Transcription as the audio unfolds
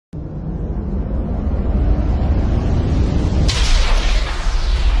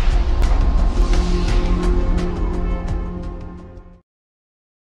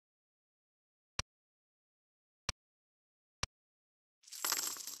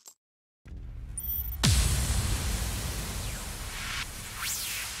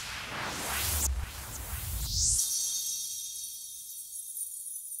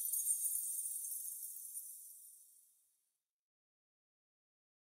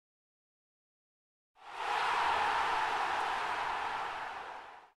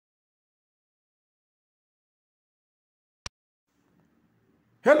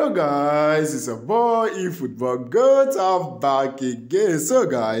Hello guys, it's a boy eFootball good I'm back again. So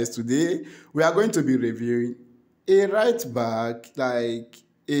guys, today we are going to be reviewing a right back, like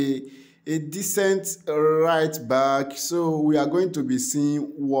a decent right back. So we are going to be seeing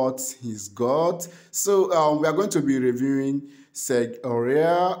what he's got. So we are going to be reviewing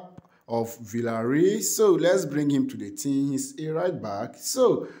Aurier of Villarreal. So let's bring him to the team. He's a right back.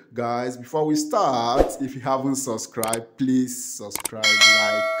 So guys, before we start, if you haven't subscribed, please subscribe,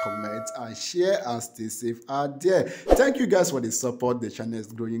 like, comment and share, and stay safe out there. Thank you guys for the support. The channel is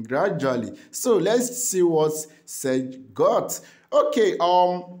growing gradually. So let's see what Serge got. Okay,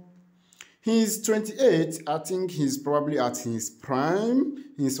 he's 28. I think he's probably at his prime.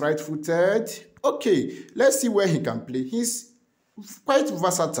 He's right-footed. Okay, let's see where he can play. He's quite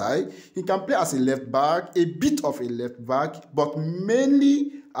versatile. He can play as a left back, a bit of a left back, but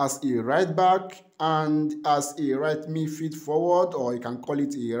mainly as a right back and as a right midfield forward, or you can call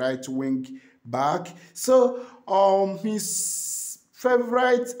it a right wing back. So his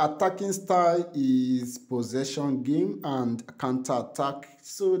favorite attacking style is possession game and counter attack.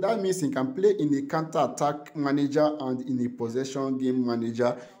 So that means he can play in a counter attack manager and in a possession game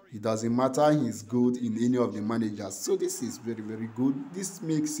manager. It doesn't matter, he's good in any of the managers. So this is very good. This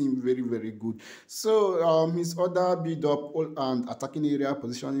makes him very good. So his other build up and attacking area,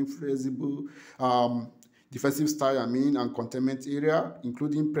 positioning, flexible, defensive style, and containment area,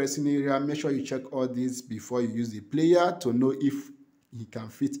 including pressing area. Make sure you check all these before you use the player to know if he can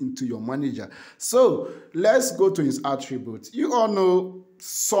fit into your manager. So let's go to his attributes. You all know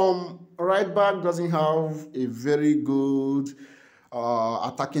some right back doesn't have a very good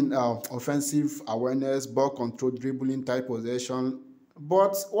attacking offensive awareness, ball control, dribbling, tight possession.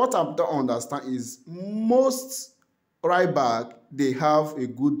 But what I don't understand is most right back, they have a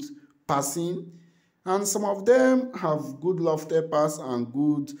good passing, and some of them have good lofted pass and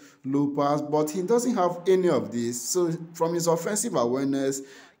good low pass, but he doesn't have any of this. So from his offensive awareness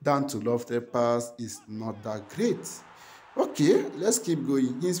down to lofted pass is not that great. Okay, let's keep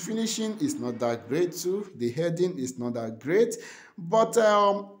going. His finishing is not that great too. The heading is not that great. But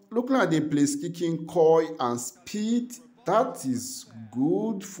looking at the place kicking, coil and speed, that is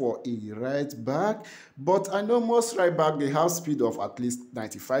good for a right back. But I know most right back, they have speed of at least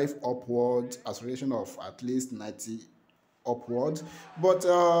 95 upward, acceleration of at least 90 upward. But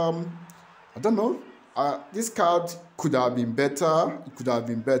I don't know. This card could have been better. It could have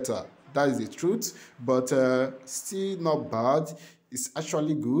been better. That is the truth, but still not bad. It's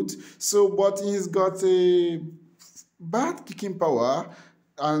actually good. So, but he's got a bad kicking power,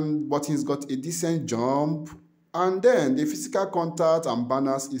 but he's got a decent jump. And then the physical contact and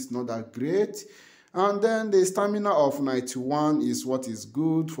balance is not that great. And then the stamina of 91 is what is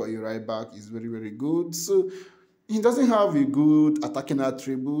good for a right back. Is very good. So he doesn't have a good attacking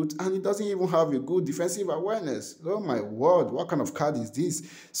attribute, and he doesn't even have a good defensive awareness. Oh my word, what kind of card is this?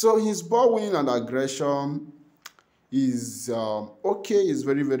 So his ball winning and aggression is okay, is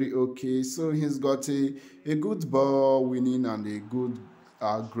very okay. So he's got a good ball winning and a good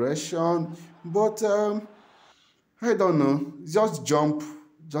aggression, but I don't know, just jump.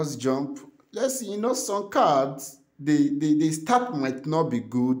 Let's see, some cards, the start might not be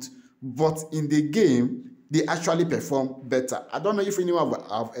good, but in the game they actually perform better. I don't know if anyone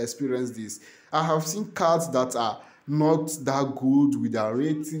have experienced this. I have seen cards that are not that good with their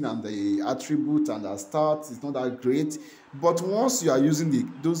rating and the attribute and their stats. It's not that great. But once you are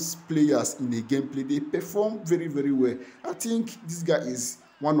using those players in the gameplay, they perform very well. I think this guy is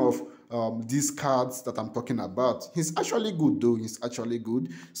one of these cards that I'm talking about. He's actually good though. He's actually good.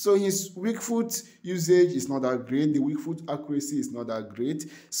 So his weak foot usage is not that great. The weak foot accuracy is not that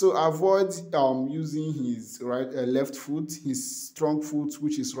great. So avoid using his left foot. His strong foot,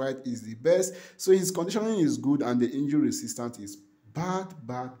 which is right, is the best. So his conditioning is good and the injury resistance is bad.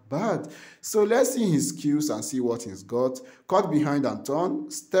 So let's see his skills and see what he's got. Cut behind and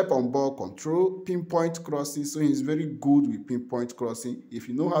turn, step on ball control, pinpoint crossing. So he's very good with pinpoint crossing. If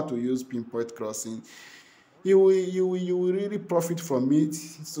you know how to use pinpoint crossing, you will really profit from it.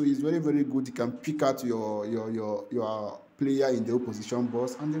 So he's very good. You can pick out your player in the opposition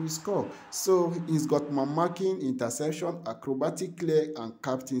box and they will score. So he's got man marking, interception, acrobatic clear, and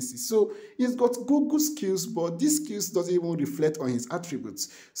captaincy. So he's got good skills, but these skills doesn't even reflect on his attributes.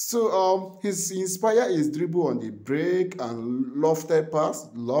 So his inspire is dribble on the break and lofted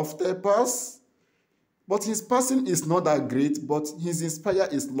pass. But his passing is not that great, but his inspire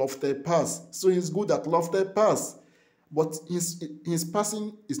is lofted pass. So he's good at lofted pass. But his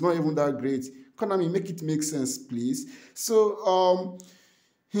passing is not even that great. Konami, make it make sense, please. So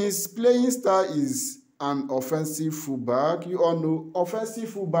his playing style is an offensive fullback. You all know offensive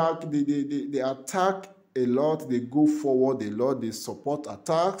fullback, they attack a lot, they go forward a lot, they support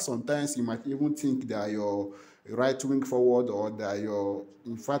attacks. Sometimes you might even think they are your right wing forward, or they are your,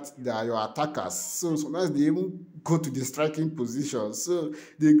 in fact, they are your attackers. So sometimes they even go to the striking position. So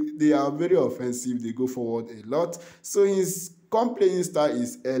they are very offensive, they go forward a lot. So his playing style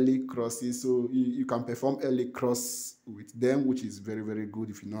is early crosses, so you can perform early cross with them, which is very, very good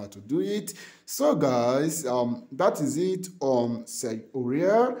if you know how to do it. So guys, that is it on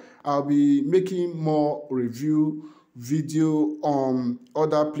Aurier. I'll be making more review video on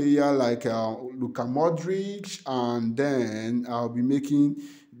other player like Luka Modric, and then I'll be making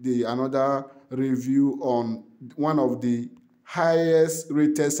another review on one of the highest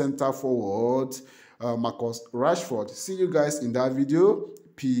rated center forward, Marcus Rashford. See you guys in that video.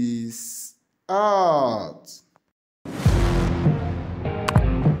 Peace out.